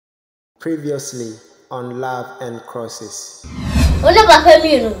Previously on Love and Crosses. Ona papa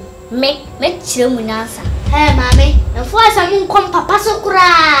mi no me chire mu nansa. Hey mama, na fo asam nkom papa so kura.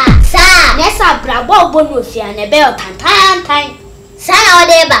 Sa, nessa brabo obonu ofia na be otantan. Sa na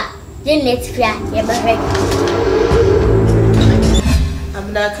ode ba. Je net fia ye ba hwe.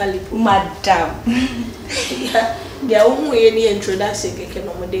 Abna Kalipu madam. Dia omu ye ni introduction keke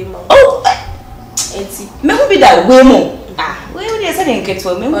no mo dey ma. Oh. Eti, me hu bi da we mo. We dey say den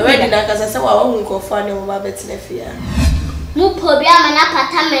keto me hu. Already na kasa say wa hu nkofo ane mo ba betile fia. Mu pobi amana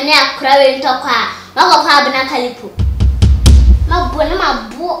pata me ne akura we ntokwa. Ma ko fa Abna Kalipu. Ma bo na ma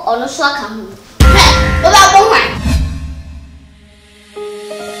bo ono so aka hu. He, o ba bo hwan.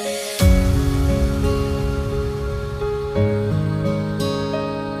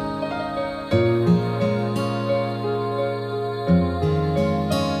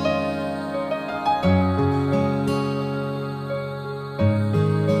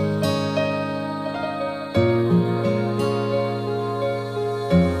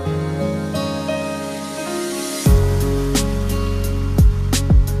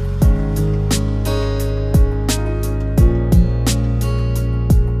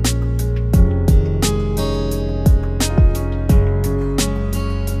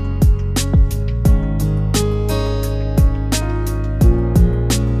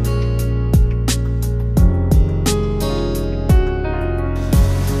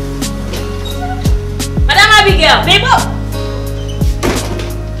 Babe up.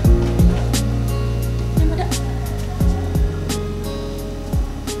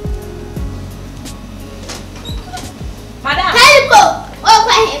 Madam. Kalipu, o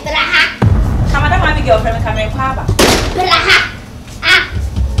kwa he braha. Madam Abigail from camera kwaba. Braha. Ah.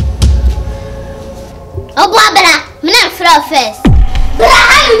 Obo abra, me na fra first.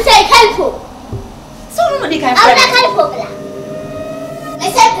 Braha you say Kalipu. So no di kan Abna Kalipu bra.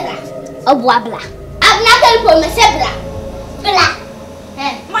 Me say bra. Obo abra. Abna Kalipu me say bra. Bra.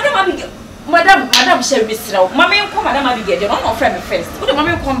 Madam Abigail. Madam shall be slow. Mamma come Madam Abigail, no friend first. What the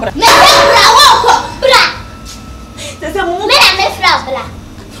mamma come bra. Me bra wo bra. There's a woman. Me fra bra.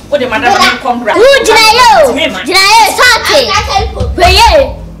 What the Madam come bra. Who jinayo? Jinayo sate. Abna Kalipu.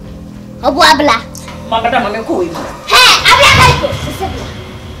 Weye. Obo abla. Madam mamma ko we. Hey, Abna Kalipu.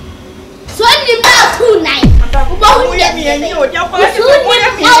 So ni ma 29. Bo hu ni me. So ni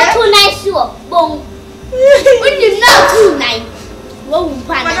ma 29 sure. Bon. When you know 29. Wo hu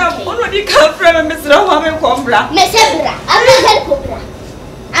pa na. Madam, ono di kan friend me sra ho me come bra. Me se bra. Abna Kalipu bra.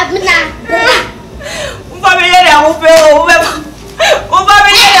 Abna bra. Umba me yere amu pe o. Umba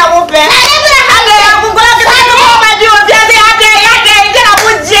me yere amu pe. Ade amu ko la ke no ma di o bi ade ide na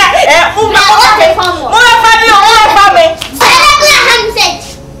mu je. Umba ko ke. Mo me fa mi o mo fa me. Abna handset.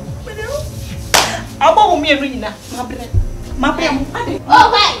 Abo mo mi enu nyina. Ma bre mu ade. Oh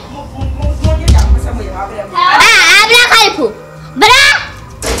why? Mo ye ya mo se mo ye ma bre mu. Abna Kalipu. Bra.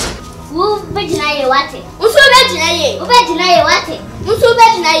 Wo be jinaye wate. Unso be jinaye. Wo be jinaye wate. Unso be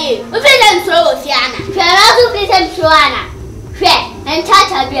jinaye. Wo be dem so wo fiana. Fiana so be dem so ana. Hwe, en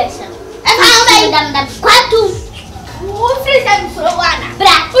tata bi esa. E fa wo dam kwatu. Wo free dem so ana.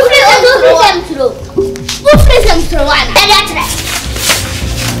 Bra. Wo free dem so. Wo free dem so ana. Dali atra.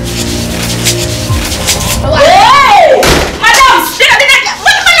 Hey! Madam,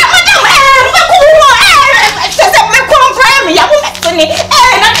 ya mo metni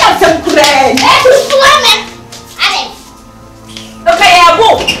na ka sem kure Suame. Ale. okay ya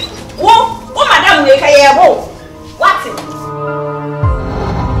bo wo madam we ka ya bo what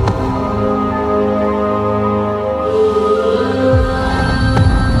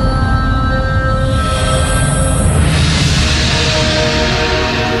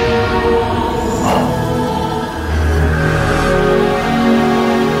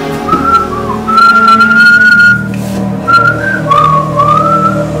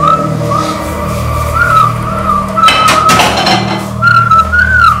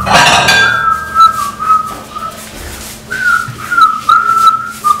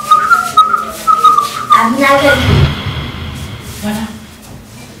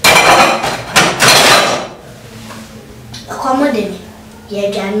Accommodate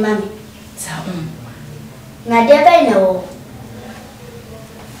ye jan mami. Sa na de ba na wo.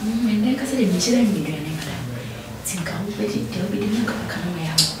 Mende ka se de michira mi dua ne madam. Tinka wo be di de obi di nka ka na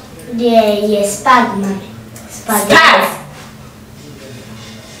ya. De yes spag mami. Spaghetti.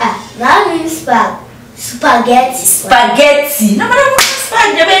 That means spaghetti. Na madam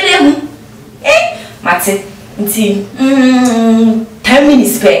spaghetti be de hu. Mate. Nti 10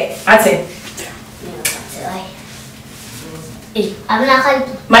 minutes pe. Mate. Abna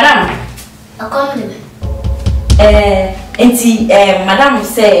Kalipu. Madam. Accommodate. enti madam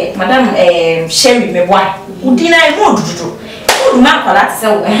say madam Sherry meboa udina e mo dudu odu ma kwala te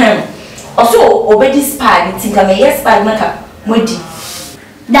say also obedi spa ni tinka me yes spa maka modi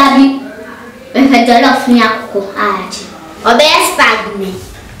Dabi me fe jollof ni akoko aji obe yes spa ni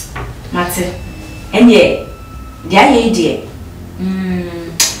mate enye dia ye die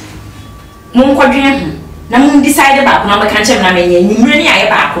mun kwadwen na mun decide ba ko na beka nchem na menye nyimre ni aye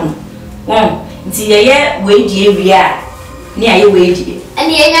ba ko won nti ye we die wi a ni aye we die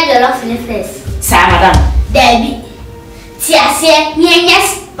ani ye nya jollof ni first sa madam Dabi ti ase ni nya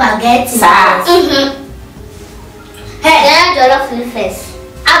spaghetti sa hey nya jollof ni first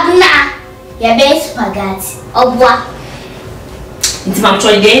abuna ye be spaghetti obwa nti mam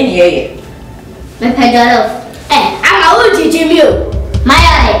choy de ni ye me pe jollof ama wo jeje mi o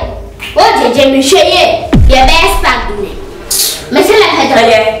maya he wo jeje mi hweye ye be spaghetti me se la pe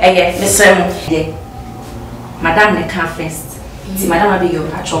jollof eye mesem de madam ne can first nti madam abi yo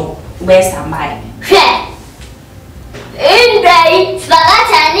pacho we stand by hwe indai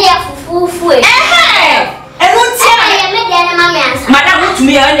spaghetti ni ya fufufu enu ti ye me de na mama ansa madam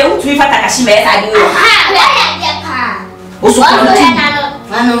utumi ya ende utumi fata kashi me sa di yo we ya de pa oso ko ti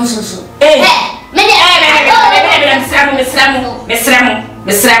mano soso me de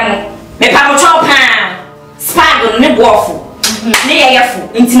mesramu me pa mo chop pa spag ne bofu ne ye yefu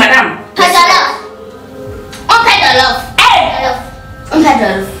nti madam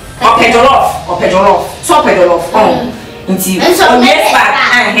pedalof so pedalof nti on yes spag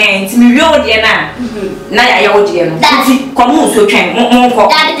nti mi wi odie na ya ye odie no nti ko mu so twen mo nko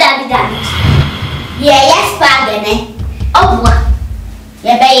dabi ye yes spag ne obwa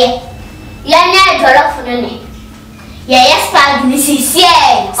ye beye ye na jollof no ne ye yes spag ni sisie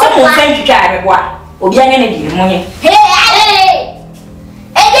so mo fen twitwa abeboa obi anya na di mo nye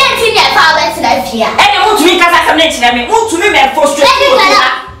again tin ya fa ba ti la fia ene mutumi kasa sam na china me mutumi me frustrate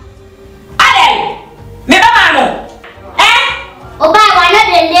ale me ba ma no oba wa na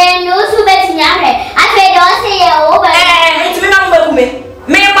de le no su be ti nya re afi do se ye oba mutumi ma mo be kume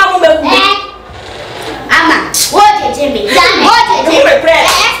me ma mo be kume ama wo jeje me dame wo jeje me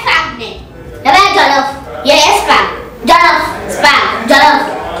yes spag ne na ba jollof yes spag jollof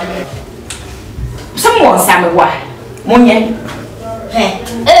someone say me wa mo nye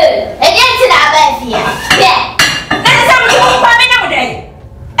again ti la ba fia na say me ko pa me na mo dai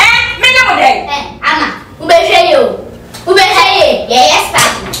me na mo dai ama ube hweye yes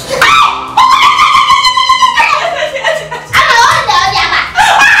spag ama o da o dia ba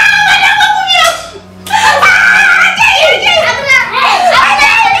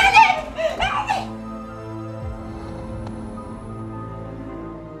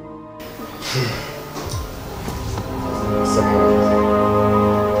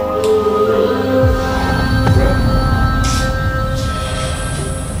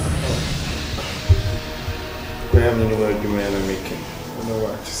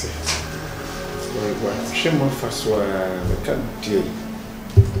Shema faswa mekantie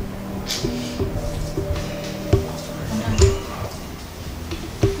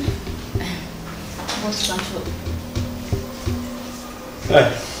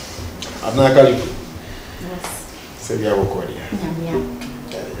Abna kali Sebi ya wokori ya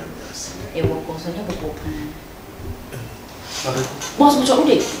e woko so ne bobo boss mo cho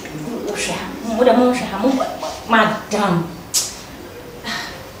ude o sha mo da mo sha mo madam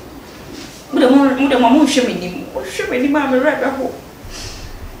muda mamu shemeni mama rada ho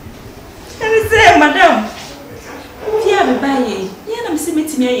and say madam fia be baye ye na mse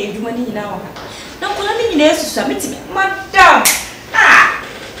metimi aye adwuma ni nyina ho na kola ni nyina esusu metimi madam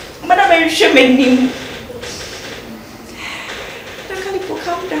madam e shemeni can you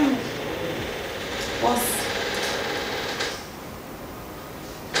calm down boss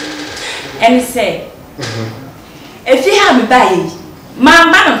and say if you have be baye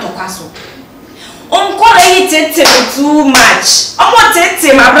mama no to kwaso onkora yi tete too much omo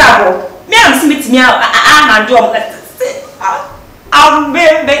tete ma bravo me am smith me a do am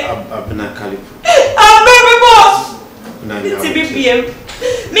bebe abna kalifu boss ti bibiem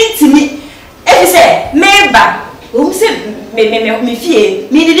mitimi e say meba o se me fie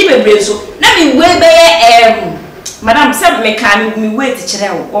me didi bebre so na me we be madam se me kan me wait kire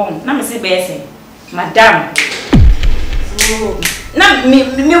wo na me se be say madam na me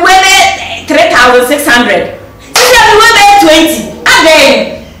we 3,600. This is we 20.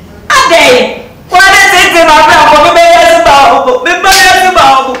 Ade. What is it my brother? Me buy but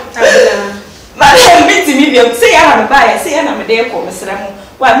meet me say I have buy say na me dey ko mesra mu.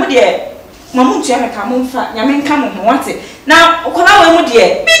 Wa mu de mamu tua me ka mu fa nya me nka mo ho wate. Na okola we mu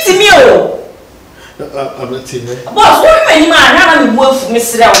de meet me o. I'm not in there. Boss, what do you mean, man? I'm worth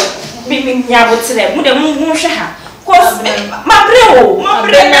Miss Rao. Being Yabo today, with the moon shaha. Cause my brain,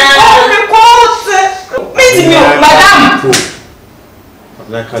 meeting you, madam. I'm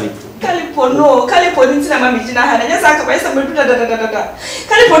not Calipo. Calipo, no, Calipo didn't say my Mijina had. I just like a somebody.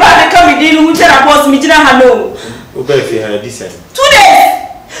 Calipo, I come with you, tell boss Mijina Hano. Obey if you had a decent. 2 days.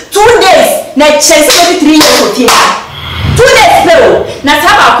 2 days. Next, 3 years of here. 2 days, no. Now,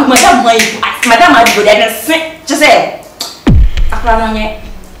 how about Madame, I would have said, just say,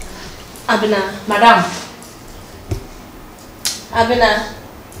 Abena, Madame. Abena.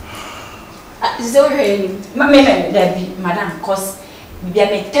 Is there any? Madame, cause we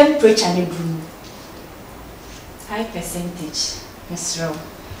have a temperature in the room. High percentage, Miss Rowe.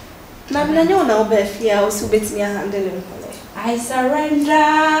 Now, I know now, Beth, yeah, also bet me a handle. I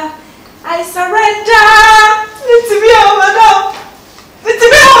surrender. I surrender. Let me over, madam. Let me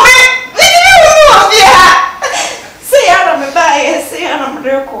over. Let me over here. Say I am a buyer. Say I am a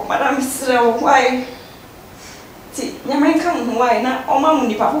record, Madam Sir. Why? See, you come why now? Oh, Mamma,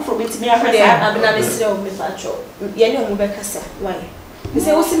 you papa for me. I'm not a slow me patrol. You know, Rebecca, why? You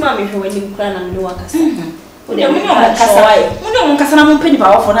say, what's the mammy who went in Cran and Noah? We don't know Cassandra penny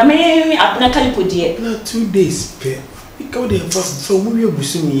power for me. I'm not Calipo dear. Not 2 days, pay. We go there for we will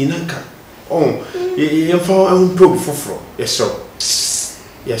soon in Anka. Oh, you found probe for. Yes, sir.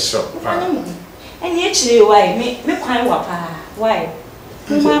 Yes, sir. And yet, why? Me quite wapa. Why?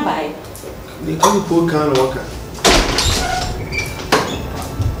 Why? The Calipo can't walk.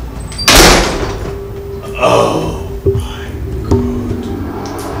 Oh, my God.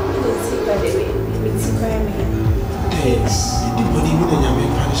 Yes, the body with a young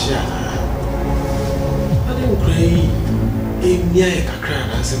man. I didn't cry. I'm near a crack,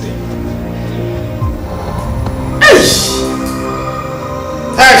 I said.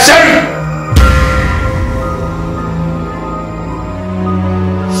 Hey, sorry!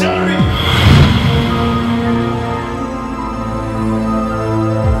 Sorry!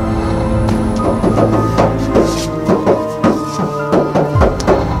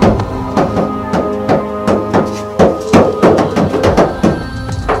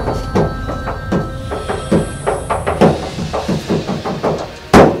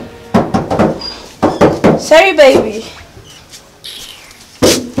 Sorry, baby.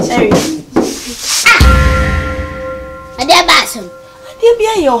 Sorry. I did bathroom. Dear, be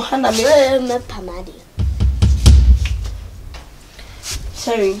your hand. I'm a pomade.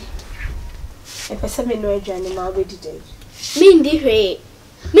 Sorry. If I send me no journey, I'll be today. Mindy, hey.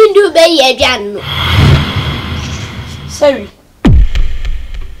 Mindu bay a jan. Sorry.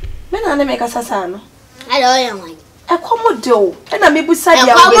 Men are make us a son. I don't know. A commodore, and I may be sad.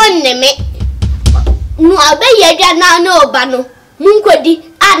 No, I bay a jan now, Bano. Munkodi,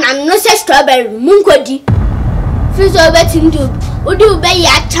 and I'm no such strawberry. Munkodi. First of betting do. Would you bay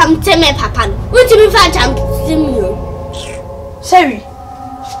a chum teme papa? Would you be fat chum? Sorry.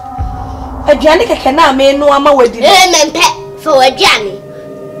 A Janica cannot make no ama with the pet for a Janny.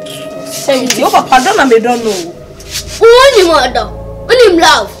 Say, your papa don't know. Only mother, only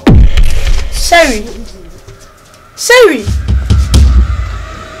love. Sorry. Sorry.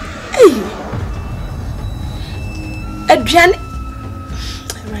 Hey. A Jan.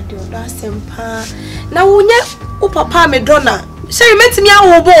 Now, oh, papa, me donna. Sorry, met me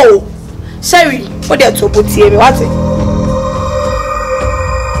a bow. Sorry, what they're to put here, what's it?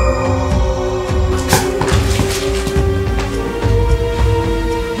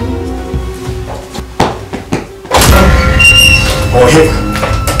 Oh,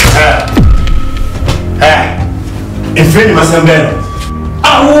 if any must have been.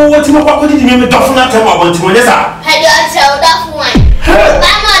 Oh, what's my papa did you mean? Don't not tell me about Monesa. Had you tell that one?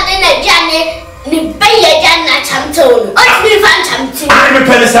 Mama didn't Janny, the bay a Janna Chamton. What's me fan Chamton? I'm a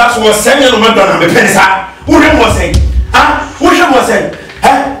penny house was sending a Madonna, the penny house. Who was saying? Ah, what was saying?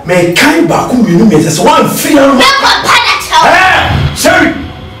 May kind back who you know is one fear. Sorry,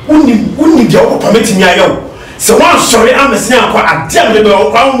 wouldn't you permit me? I so one sorry, I'm a snare quite a damn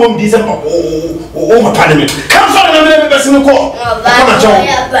little crown won't be some over parliament. Come on, I'm never best in the court.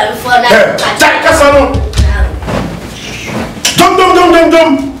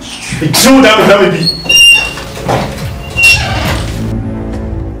 Dum. It's so damn baby.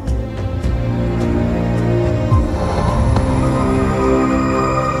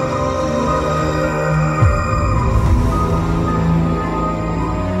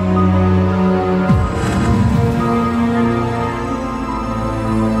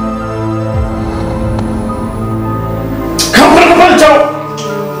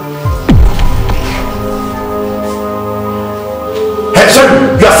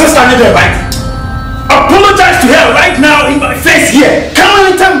 Your sister needed a bite. apologize to her right now in my face here. Come on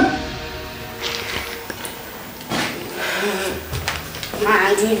and tell me.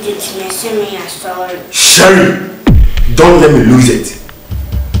 Man, you did send me a story. Sherry, don't let me lose it.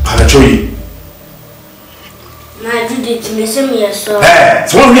 Panachoyi. Man, you did send me a story. Hey,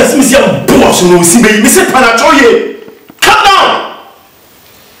 so when we see me boss, no see me. Say Panachoyi. Come down.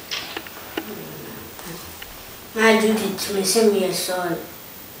 Man, you did send me a story.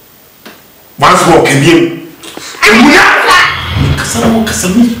 Once more, can you?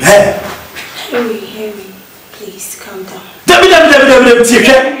 Hey. Harry, please calm down.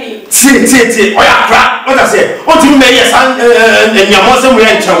 See. Oh yeah, crap. What I say? What you may yes and your mother will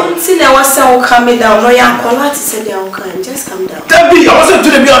enter. See, there was some coming down. No, you're quality said they are kind. Just calm down. That be also to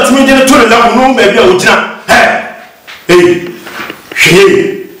the be ultimate to the level room, maybe I would not. Hey,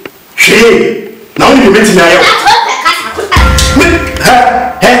 she. Now you meet me.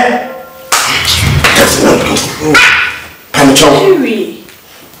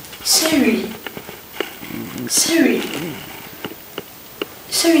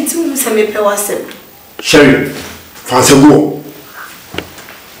 Sherry, tu me send me pay wasem. Sherry, fancy go.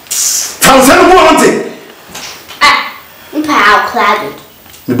 Outcladded.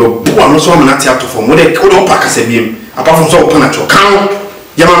 Me be bo no so am na theater form. Wo de pack asebiem. Apart from so open at your can.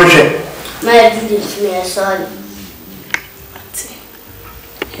 Yama me hwe. My did me a sorry.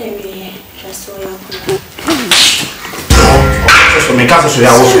 Harry, just so you So me casa so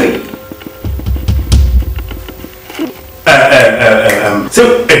ya wo.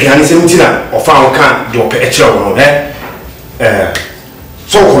 So again se mutina ofa wo kan de ope e kire wo no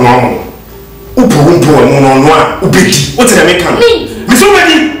so ko no mo upo mu no a ubedi o tena me kan me so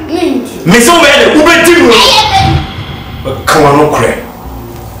wedi ubedi no kan wa no kre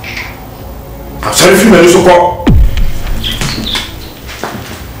I'm sorry for me so ko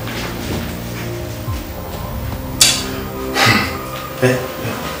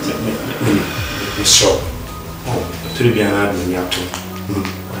so to be an admin yato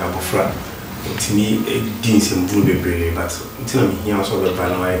abofra ntimi din sem buru bebre but ntina me hia so be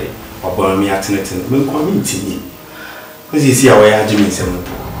ban wide obo me ateneten me kwa me ntimi we see how I have me sem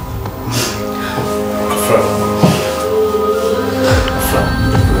afra